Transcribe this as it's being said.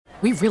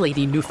We really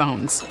need new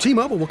phones.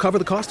 T-Mobile will cover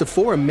the cost of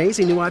 4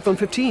 amazing new iPhone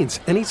 15s,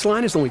 and each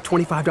line is only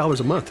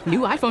 $25 a month. New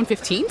iPhone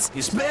 15s?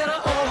 It's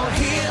better over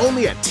here.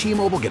 Only at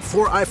T-Mobile, get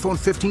 4 iPhone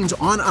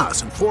 15s on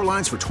us and 4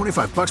 lines for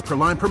 $25 per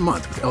line per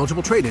month with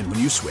eligible trade-in when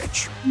you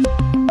switch.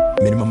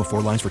 Minimum of 4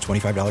 lines for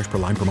 $25 per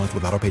line per month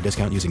with autopay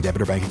discount using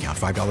debit or bank account.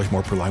 $5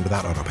 more per line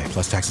without autopay,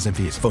 plus taxes and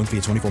fees. Phone fee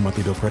at 24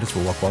 monthly bill credits for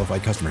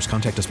well-qualified customers.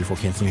 Contact us before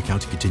canceling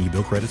account to continue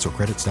bill credits or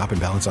credit stop and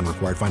balance on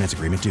required finance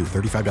agreement due.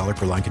 $35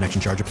 per line connection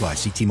charge applies.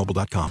 See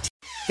T-Mobile.com.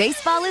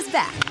 Baseball is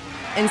back,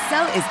 and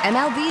so is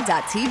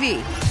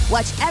MLB.tv.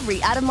 Watch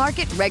every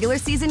out-of-market regular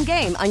season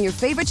game on your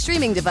favorite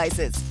streaming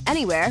devices.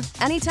 Anywhere,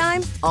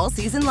 anytime, all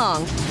season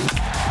long.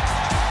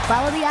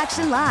 Follow the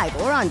action live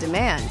or on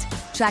demand.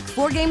 Track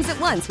 4 games at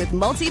once with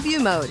multi-view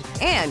mode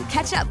and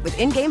catch up with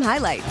in-game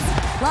highlights.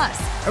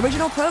 Plus,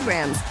 original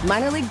programs,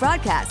 minor league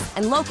broadcasts,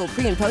 and local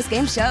pre- and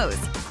post-game shows.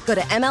 Go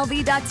to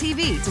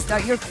MLB.tv to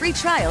start your free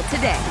trial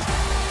today.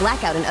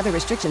 Blackout and other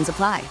restrictions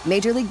apply.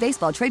 Major League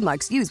Baseball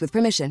trademarks used with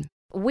permission.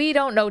 We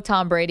don't know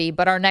Tom Brady,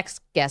 but our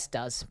next guest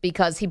does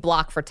because he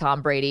blocked for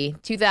Tom Brady.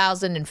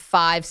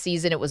 2005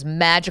 season, it was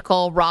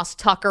magical. Ross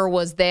Tucker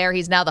was there.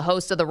 He's now the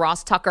host of the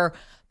Ross Tucker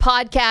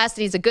podcast,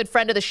 and he's a good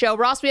friend of the show.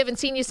 Ross, we haven't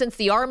seen you since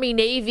the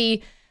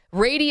Army-Navy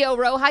radio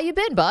row. How you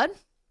been, bud?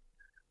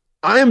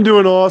 I am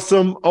doing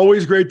awesome.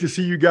 Always great to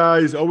see you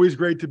guys. Always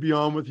great to be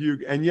on with you.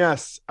 And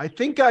yes, I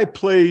think I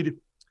played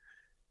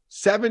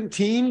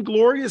 17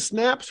 glorious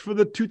snaps for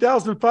the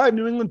 2005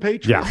 New England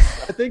Patriots.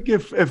 Yeah. I think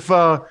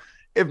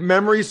if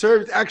memory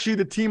serves, actually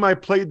the team I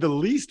played the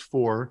least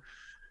for.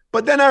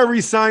 But then I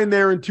re-signed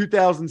there in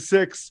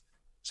 2006.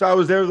 So I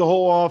was there the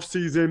whole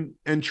offseason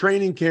and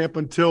training camp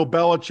until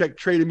Belichick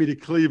traded me to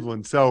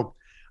Cleveland. So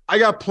I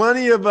got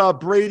plenty of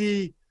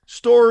Brady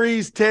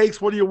stories,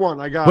 takes. What do you want?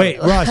 Wait,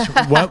 Russ,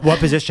 what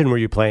position were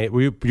you playing?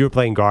 You were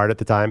playing guard at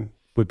the time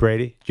with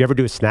Brady? Did you ever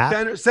do a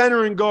snap?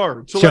 Center and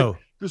guard. So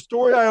the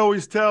story I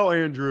always tell,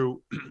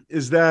 Andrew,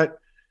 is that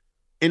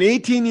in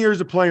 18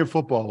 years of playing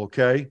football,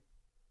 okay,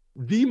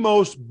 the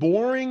most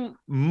boring,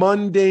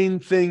 mundane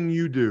thing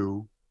you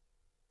do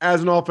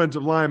as an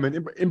offensive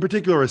lineman, in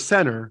particular a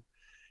center,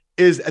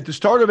 is at the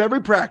start of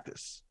every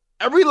practice,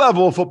 every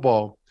level of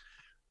football,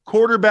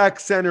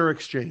 quarterback-center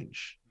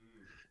exchange.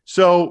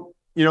 So,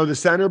 the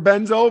center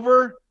bends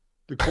over,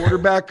 the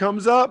quarterback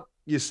comes up,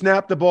 you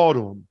snap the ball to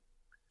him.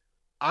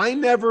 I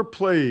never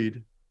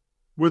played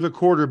with a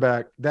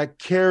quarterback that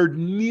cared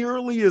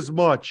nearly as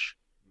much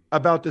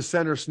about the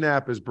center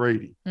snap as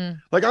Brady.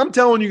 Like I'm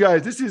telling you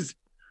guys, this is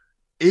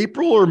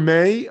April or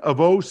May of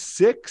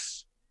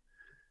 2006.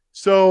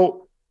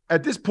 So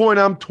at this point,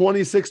 I'm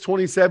 26,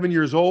 27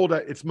 years old.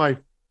 It's my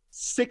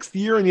 6th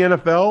year in the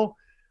NFL.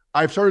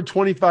 I've started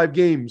 25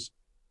 games.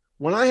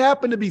 When I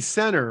happened to be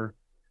center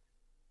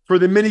for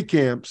the mini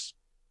camps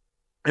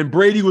and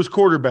Brady was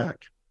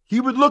quarterback, he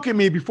would look at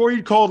me before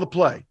he'd call the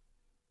play,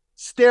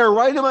 stare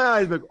right in my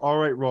eyes, like, all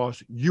right,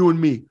 Ross, you and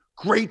me,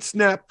 great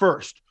snap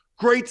first.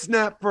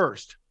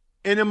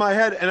 And in my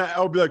head, and I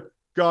would be like,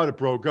 got it,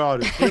 bro,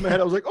 got it. And in my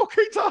head, I was like,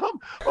 okay, Tom,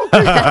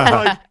 okay.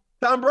 Like,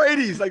 Tom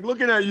Brady's like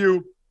looking at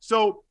you.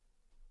 So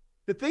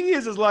the thing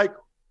is like,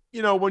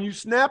 when you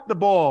snap the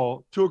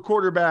ball to a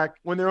quarterback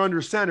when they're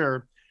under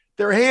center,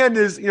 their hand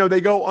is,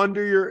 they go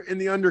under in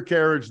the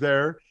undercarriage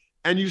there,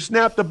 and you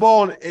snap the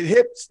ball and it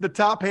hits the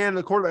top hand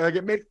of the quarterback.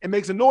 Like it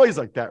makes a noise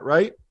like that,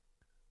 right?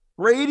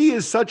 Brady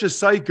is such a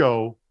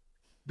psycho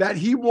that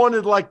he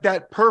wanted like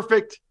that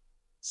perfect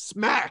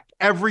smack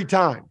every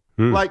time.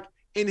 Like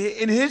in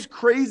his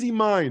crazy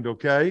mind,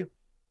 okay,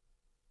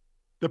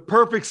 the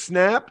perfect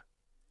snap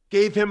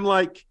gave him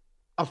like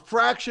a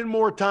fraction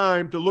more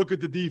time to look at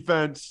the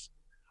defense,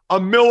 a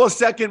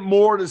millisecond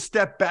more to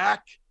step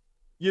back,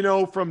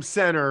 from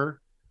center,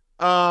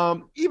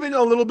 even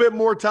a little bit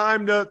more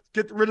time to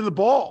get rid of the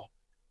ball.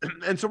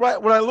 And so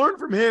what I learned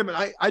from him,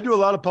 and I do a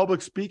lot of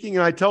public speaking,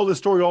 and I tell this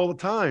story all the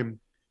time.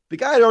 The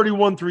guy had already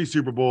won 3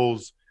 Super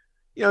Bowls.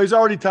 He's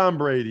already Tom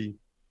Brady.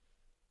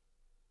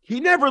 He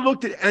never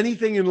looked at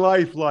anything in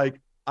life like,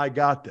 I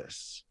got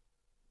this.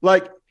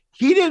 Like,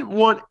 he didn't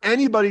want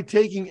anybody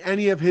taking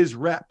any of his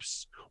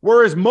reps.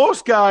 Whereas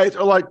most guys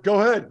are like, go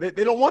ahead.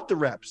 They don't want the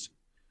reps.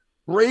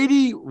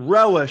 Brady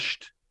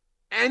relished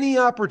any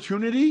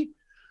opportunity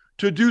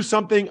to do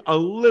something a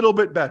little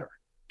bit better,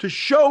 to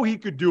show he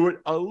could do it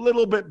a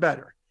little bit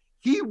better.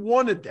 He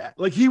wanted that.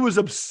 Like, he was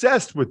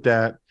obsessed with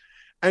that.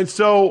 And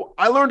so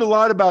I learned a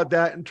lot about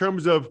that in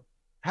terms of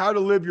how to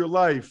live your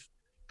life,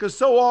 because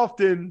so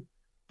often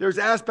there's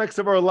aspects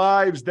of our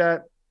lives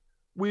that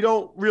we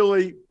don't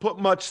really put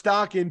much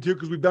stock into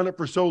because we've done it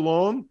for so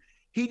long.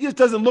 He just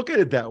doesn't look at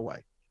it that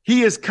way.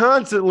 He is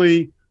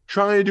constantly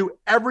trying to do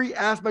every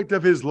aspect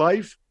of his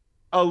life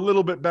a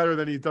little bit better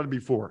than he's done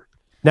before.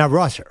 Now,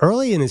 Russ,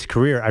 early in his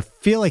career, I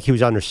feel like he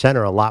was under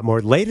center a lot more.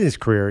 Late in his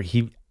career,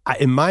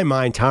 in my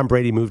mind, Tom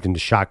Brady moved into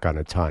shotgun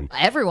a ton.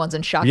 Everyone's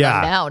in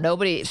shotgun now.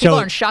 People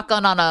are in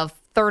shotgun on a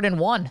 3rd and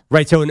 1.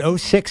 Right. So in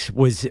 2006,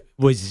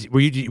 were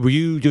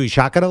you doing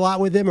shotgun a lot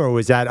with him, or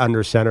was that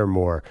under center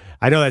more?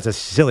 I know that's a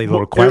silly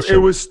little question. It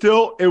was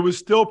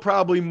still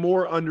probably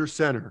more under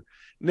center.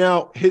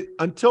 Now,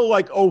 until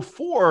like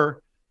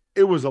 04,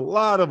 it was a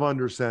lot of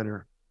under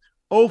center.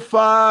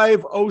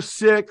 05,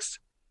 06,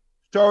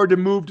 started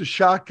to move to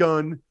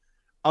shotgun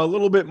a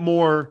little bit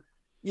more.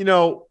 You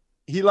know,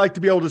 he liked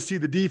to be able to see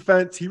the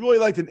defense. He really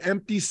liked an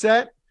empty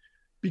set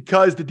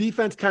because the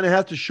defense kind of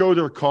has to show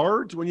their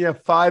cards. When you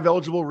have 5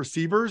 eligible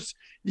receivers,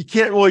 you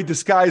can't really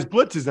disguise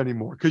blitzes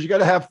anymore because you got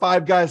to have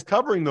 5 guys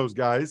covering those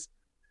guys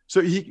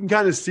so he can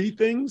kind of see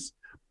things.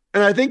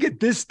 And I think at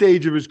this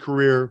stage of his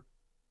career,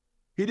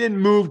 he didn't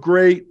move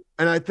great.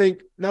 And I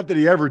think, not that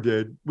he ever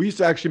did, we used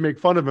to actually make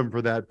fun of him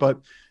for that, but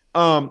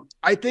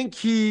I think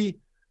he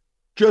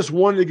just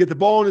wanted to get the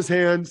ball in his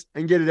hands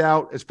and get it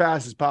out as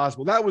fast as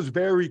possible. That was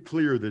very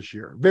clear this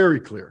year, very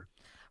clear.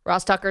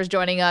 Ross Tucker is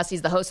joining us.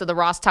 He's the host of the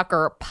Ross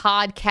Tucker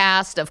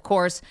podcast. Of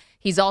course,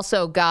 he's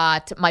also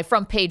got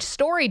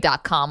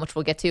myfrontpagestory.com, which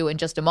we'll get to in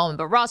just a moment.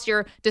 But Ross,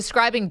 you're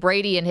describing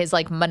Brady and his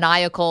like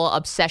maniacal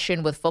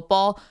obsession with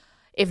football.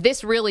 If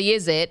this really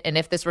is it, and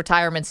if this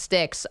retirement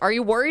sticks, are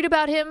you worried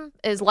about him,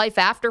 his life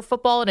after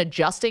football, and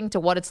adjusting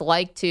to what it's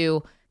like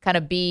to kind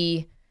of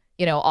be,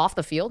 you know, off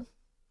the field?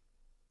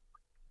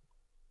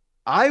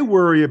 I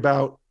worry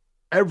about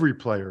every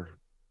player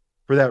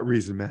for that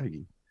reason,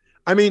 Maggie.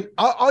 I mean,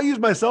 I'll use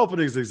myself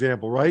as an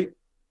example, right?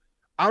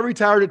 I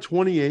retired at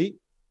 28.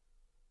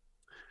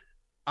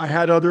 I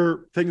had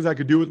other things I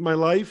could do with my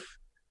life.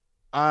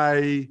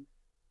 I,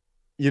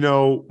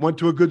 went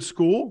to a good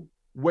school,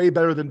 way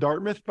better than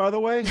Dartmouth, by the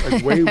way,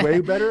 like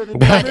way better than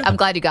Dartmouth. I'm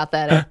glad you got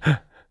that in.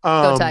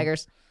 Go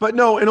Tigers. But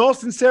no, in all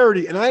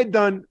sincerity, and I had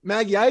done an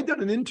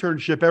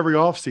internship every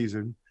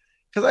offseason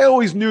because I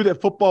always knew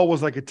that football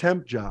was like a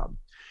temp job.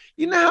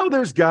 You know how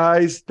there's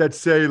guys that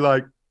say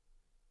like,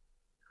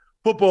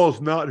 football's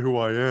not who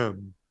I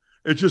am.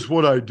 It's just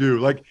what I do.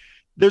 Like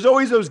there's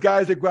always those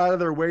guys that go out of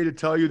their way to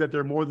tell you that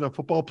they're more than a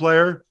football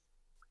player.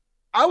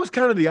 I was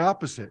kind of the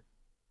opposite.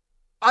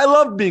 I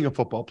loved being a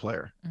football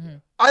player. Mm-hmm.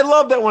 I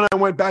love that when I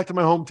went back to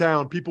my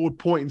hometown, people would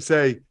point and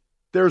say,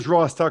 there's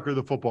Ross Tucker,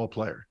 the football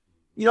player.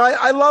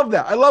 I love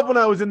that. I love when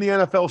I was in the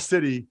NFL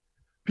city,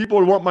 people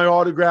would want my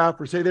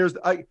autograph or say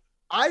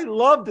I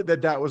loved it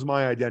that was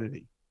my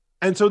identity.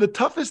 And so the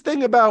toughest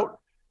thing about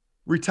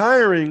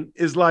retiring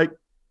is like,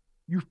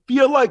 you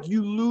feel like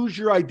you lose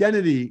your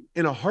identity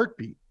in a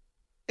heartbeat.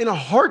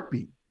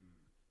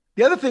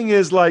 The other thing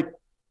is like,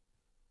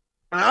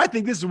 and I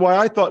think this is why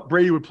I thought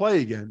Brady would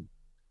play again.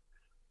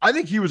 I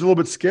think he was a little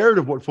bit scared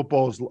of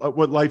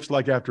what life's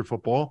like after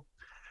football.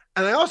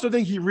 And I also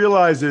think he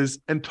realizes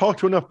and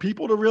talked to enough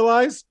people to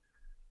realize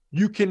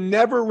you can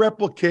never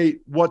replicate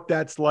what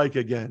that's like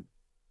again.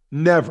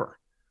 Never.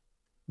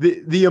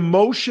 The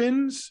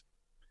emotions,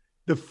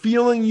 the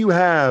feeling you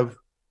have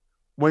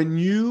when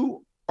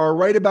you are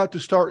right about to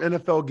start an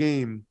NFL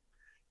game,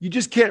 you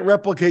just can't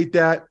replicate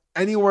that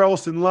anywhere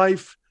else in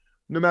life,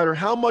 no matter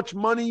how much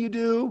money you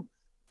do.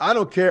 I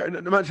don't care.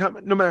 No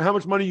matter how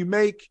much money you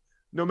make,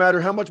 no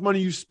matter how much money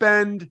you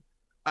spend,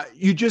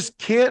 you just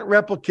can't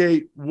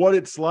replicate what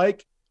it's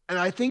like. And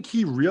I think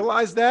he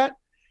realized that.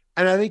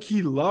 And I think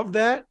he loved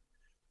that.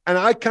 And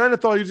I kind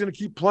of thought he was going to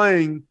keep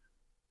playing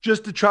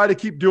just to try to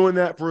keep doing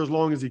that for as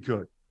long as he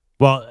could.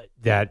 Well,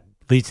 that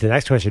leads to the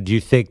next question. Do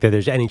you think that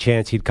there's any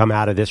chance he'd come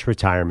out of this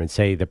retirement,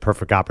 say the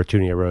perfect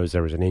opportunity arose,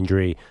 there was an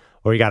injury,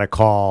 or he got a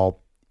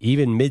call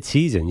even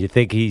mid-season? You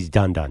think he's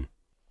done?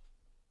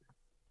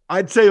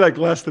 I'd say like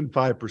less than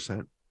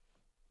 5%.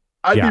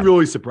 I'd be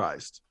really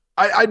surprised.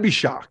 I'd be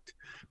shocked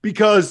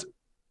because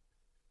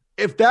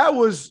if that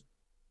was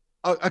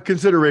a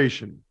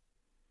consideration,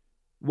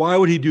 why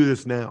would he do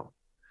this now?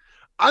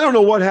 I don't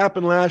know what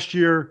happened last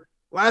year.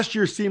 Last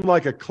year seemed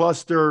like a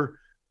cluster.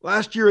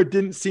 Last year, it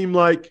didn't seem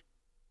like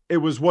it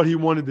was what he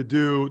wanted to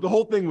do. The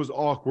whole thing was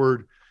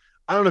awkward.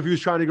 I don't know if he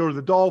was trying to go to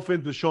the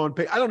Dolphins, the Sean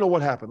Payton. I don't know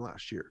what happened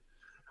last year.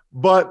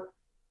 But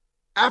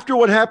after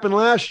what happened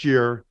last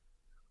year,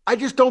 I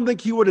just don't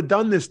think he would have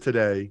done this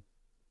today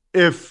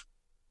if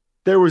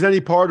there was any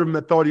part of him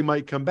that thought he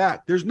might come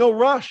back. There's no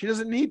rush. He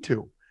doesn't need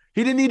to.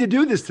 He didn't need to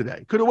do this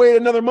today. Could have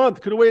waited another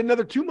month. Could have waited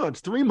another 2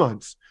 months, 3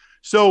 months.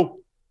 So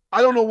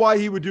I don't know why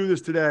he would do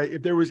this today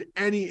if there was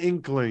any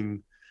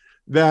inkling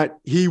that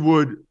he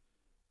would,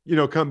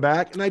 come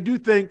back. And I do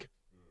think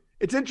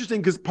it's interesting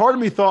because part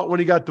of me thought when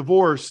he got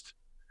divorced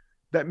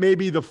that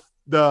maybe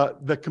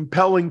the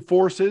compelling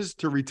forces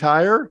to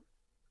retire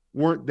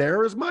weren't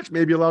there as much.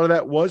 Maybe a lot of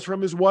that was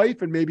from his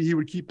wife and maybe he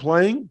would keep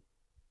playing.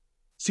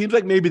 Seems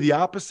like maybe the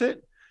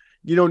opposite.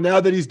 Now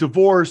that he's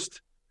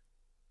divorced,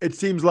 it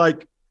seems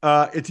like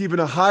it's even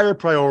a higher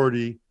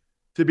priority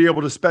to be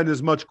able to spend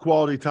as much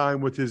quality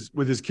time with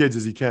his kids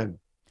as he can.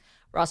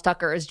 Ross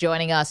Tucker is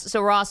joining us.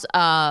 So Ross,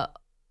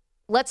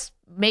 let's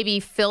maybe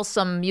fill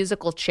some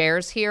musical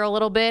chairs here a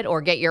little bit or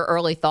get your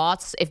early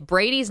thoughts. If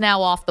Brady's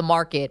now off the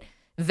market,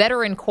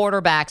 veteran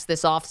quarterbacks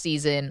this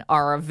offseason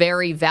are a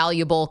very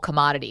valuable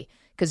commodity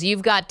because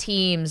you've got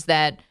teams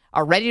that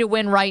are ready to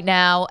win right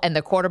now, and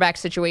the quarterback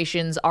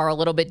situations are a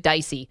little bit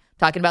dicey.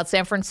 Talking about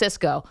San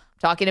Francisco,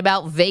 talking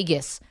about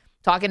Vegas,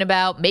 talking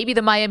about maybe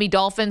the Miami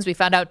Dolphins. We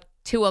found out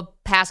Tua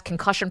passed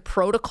concussion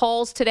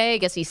protocols today. I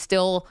guess he's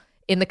still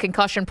in the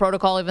concussion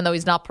protocol, even though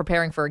he's not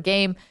preparing for a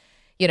game.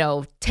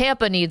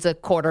 Tampa needs a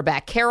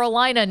quarterback.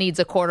 Carolina needs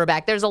a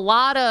quarterback. There's a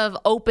lot of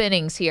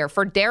openings here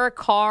for Derek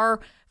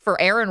Carr, for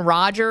Aaron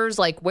Rodgers.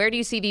 Like, where do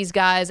you see these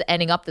guys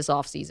ending up this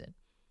offseason?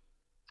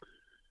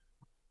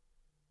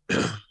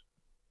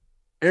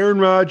 Aaron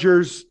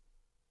Rodgers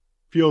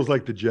feels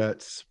like the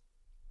Jets.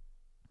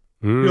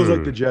 Feels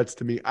like the Jets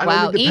to me. I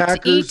don't think the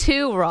Packers.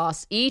 E2,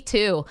 Ross.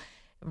 E2.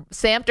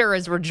 Samter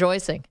is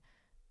rejoicing.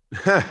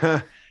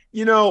 I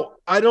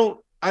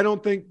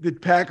don't think the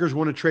Packers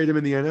want to trade him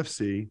in the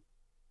NFC.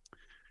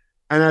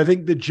 And I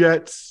think the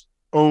Jets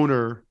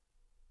owner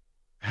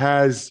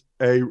has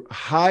a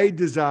high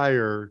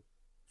desire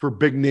for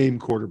big name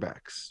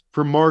quarterbacks,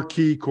 for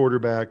marquee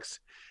quarterbacks.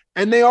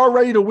 And they are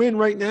ready to win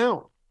right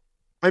now.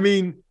 I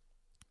mean,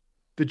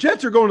 the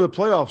Jets are going to the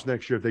playoffs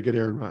next year if they get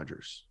Aaron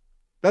Rodgers.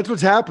 That's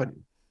what's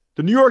happening.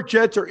 The New York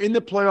Jets are in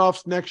the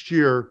playoffs next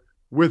year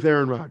with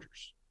Aaron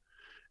Rodgers.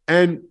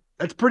 And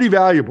that's pretty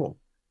valuable.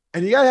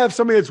 And you got to have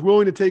somebody that's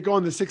willing to take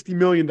on the $60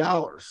 million.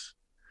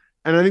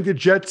 And I think the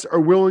Jets are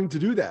willing to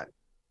do that.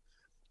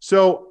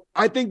 So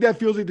I think that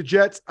feels like the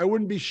Jets. I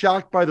wouldn't be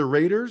shocked by the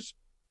Raiders,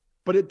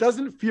 but it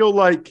doesn't feel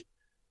like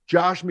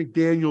Josh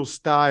McDaniels'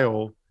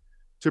 style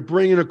to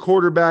bring in a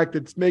quarterback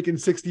that's making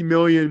 $60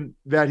 million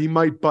that he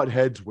might butt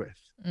heads with.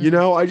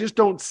 I just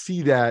don't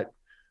see that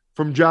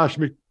from Josh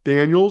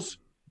McDaniels.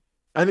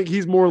 I think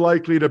he's more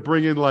likely to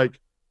bring in like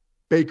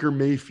Baker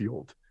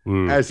Mayfield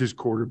as his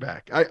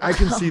quarterback. I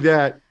can see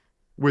that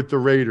with the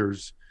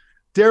Raiders.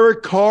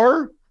 Derek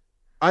Carr,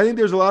 I think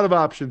there's a lot of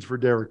options for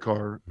Derek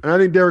Carr. And I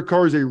think Derek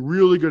Carr is a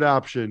really good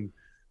option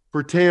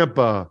for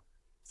Tampa,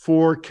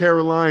 for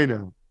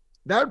Carolina.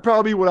 That would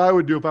probably be what I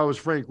would do if I was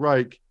Frank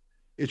Reich,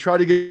 is try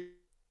to get,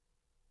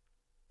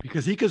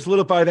 because he could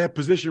solidify that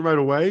position right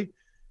away.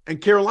 And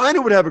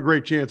Carolina would have a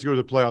great chance to go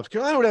to the playoffs.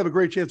 Carolina would have a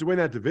great chance to win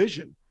that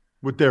division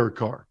with Derek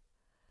Carr.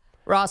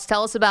 Ross,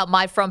 tell us about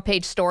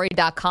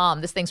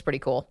myfrontpagestory.com. This thing's pretty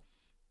cool.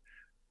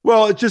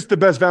 Well, it's just the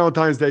best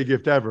Valentine's Day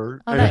gift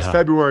ever. Oh, and nice. It's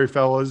February,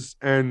 fellas.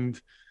 And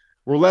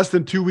we're less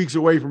than 2 weeks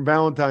away from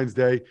Valentine's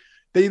Day.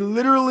 They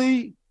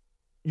literally,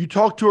 you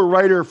talk to a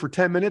writer for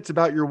 10 minutes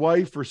about your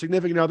wife or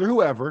significant other,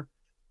 whoever.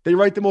 They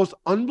write the most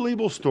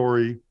unbelievable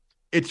story.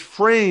 It's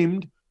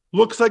framed,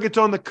 looks like it's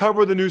on the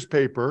cover of the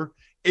newspaper.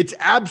 It's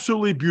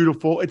absolutely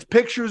beautiful. It's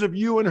pictures of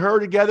you and her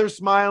together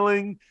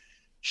smiling.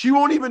 She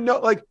won't even know,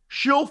 like,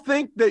 she'll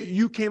think that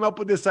you came up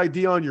with this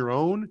idea on your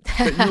own,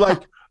 that you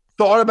like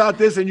thought about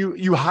this and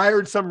you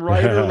hired some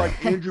writer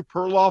like Andrew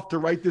Perloff to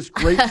write this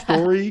great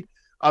story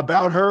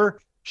about her.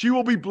 She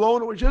will be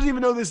blown away. She doesn't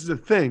even know this is a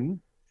thing.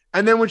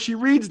 And then when she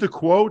reads the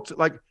quote,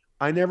 like,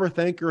 I never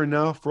thank her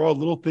enough for all the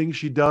little things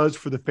she does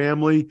for the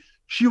family,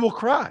 she will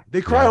cry.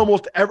 They cry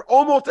almost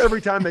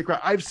every time they cry.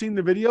 I've seen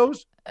the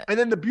videos. And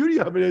then the beauty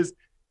of it is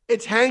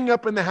it's hanging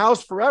up in the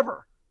house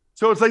forever.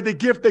 So it's like the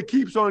gift that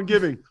keeps on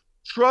giving.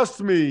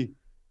 Trust me.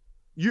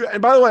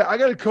 And by the way, I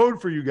got a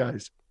code for you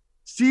guys.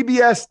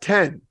 CBS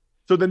 10.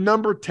 So the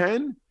number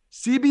 10,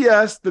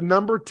 CBS, the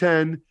number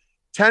 10,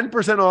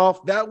 10%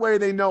 off. That way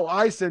they know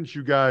I sent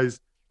you guys.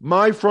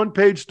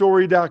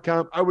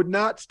 Myfrontpagestory.com. I would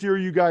not steer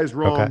you guys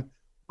wrong. Okay.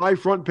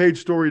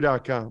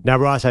 Myfrontpagestory.com. Now,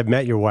 Ross, I've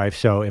met your wife,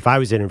 so if I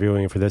was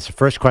interviewing for this, the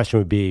first question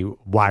would be,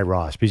 why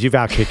Ross? Because you've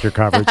outkicked your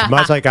coverage,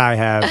 much like I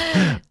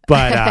have.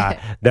 But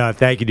no,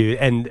 thank you, dude.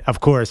 And,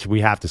 of course,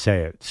 we have to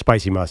say it,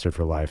 spicy mustard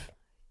for life.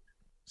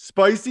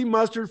 Spicy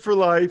mustard for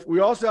life. We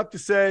also have to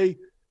say,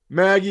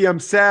 Maggie, I'm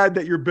sad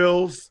that your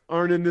Bills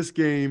aren't in this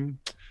game.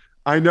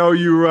 I know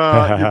you're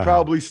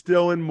probably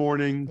still in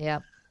mourning. Yeah.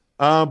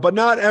 But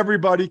not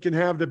everybody can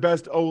have the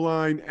best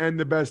O-line and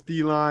the best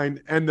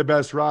D-line and the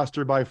best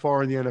roster by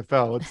far in the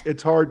NFL.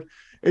 It's hard.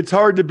 It's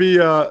hard to be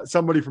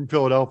somebody from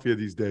Philadelphia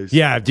these days.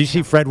 Yeah. Do you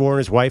see Fred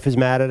Warner's wife is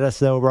mad at us,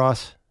 though,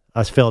 Ross?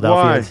 Us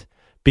Philadelphians? Why?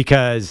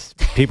 Because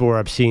people were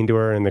obscene to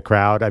her in the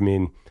crowd. I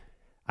mean,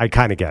 I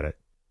kind of get it.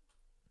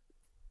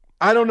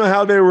 I don't know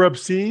how they were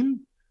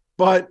obscene,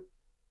 but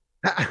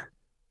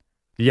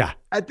yeah.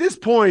 At this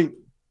point,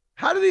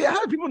 how do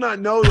people not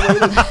know the way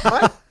it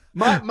is?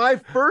 My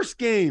first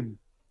game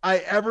I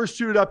ever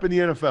suited up in the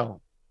NFL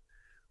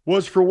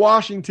was for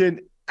Washington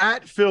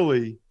at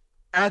Philly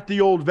at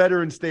the old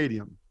Veterans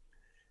Stadium.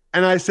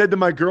 And I said to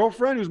my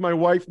girlfriend, who's my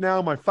wife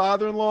now, my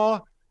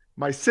father-in-law,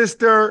 my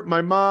sister,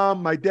 my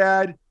mom, my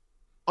dad,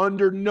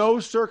 under no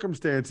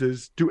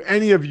circumstances do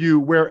any of you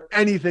wear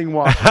anything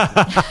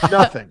Washington.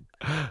 Nothing.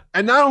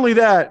 And not only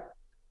that,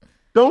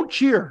 don't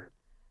cheer.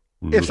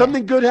 If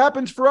something good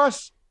happens for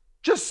us,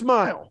 just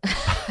smile.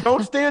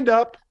 Don't stand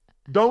up.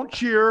 Don't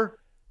cheer.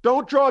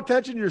 Don't draw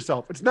attention to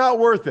yourself. It's not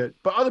worth it.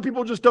 But other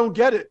people just don't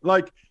get it.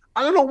 Like,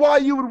 I don't know why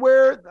you would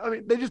wear it. I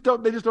mean, they just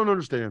don't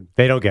understand.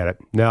 They don't get it.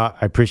 No,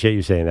 I appreciate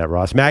you saying that,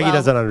 Ross. Maggie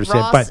doesn't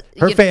understand, Ross, but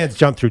her fans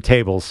jump through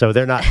tables, so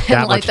they're not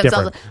that much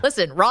different.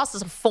 Listen, Ross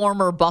is a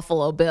former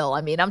Buffalo Bill.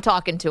 I mean, I'm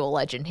talking to a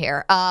legend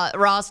here.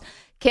 Ross,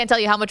 can't tell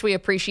you how much we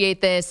appreciate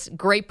this.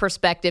 Great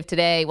perspective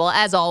today. Well,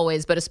 as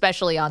always, but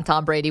especially on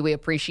Tom Brady, we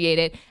appreciate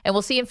it. And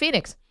we'll see you in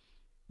Phoenix.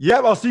 Yeah,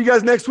 I'll see you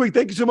guys next week.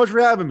 Thank you so much for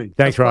having me.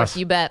 Thanks, Ross.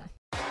 You bet.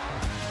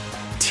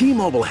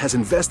 T-Mobile has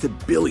invested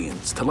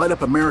billions to light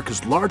up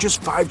America's largest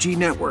 5G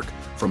network,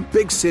 from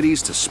big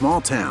cities to small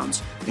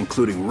towns,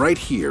 including right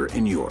here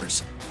in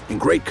yours. And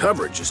great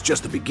coverage is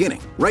just the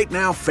beginning. Right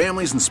now,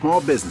 families and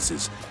small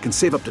businesses can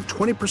save up to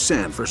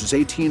 20% versus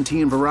AT&T and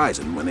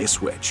Verizon when they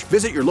switch.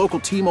 Visit your local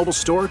T-Mobile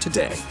store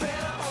today.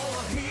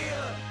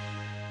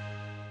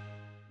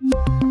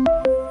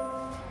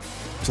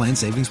 Plan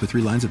savings with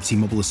 3 lines of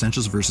T-Mobile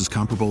Essentials versus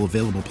comparable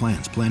available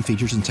plans. Plan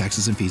features and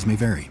taxes and fees may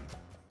vary.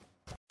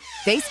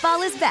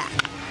 Baseball is back,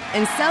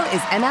 and so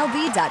is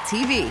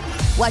MLB.tv.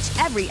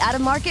 Watch every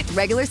out-of-market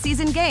regular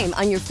season game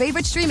on your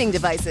favorite streaming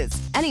devices,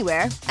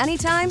 anywhere,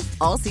 anytime,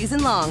 all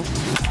season long.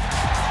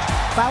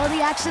 Follow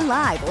the action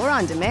live or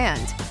on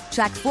demand.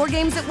 Track 4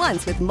 games at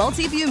once with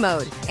multi-view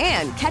mode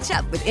and catch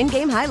up with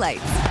in-game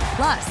highlights.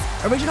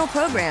 Plus, original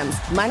programs,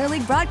 minor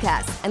league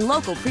broadcasts, and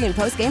local pre- and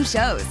post-game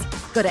shows.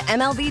 Go to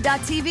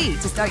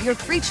MLB.tv to start your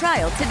free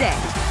trial today.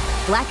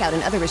 Blackout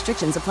and other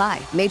restrictions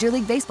apply. Major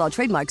League Baseball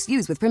trademarks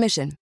used with permission.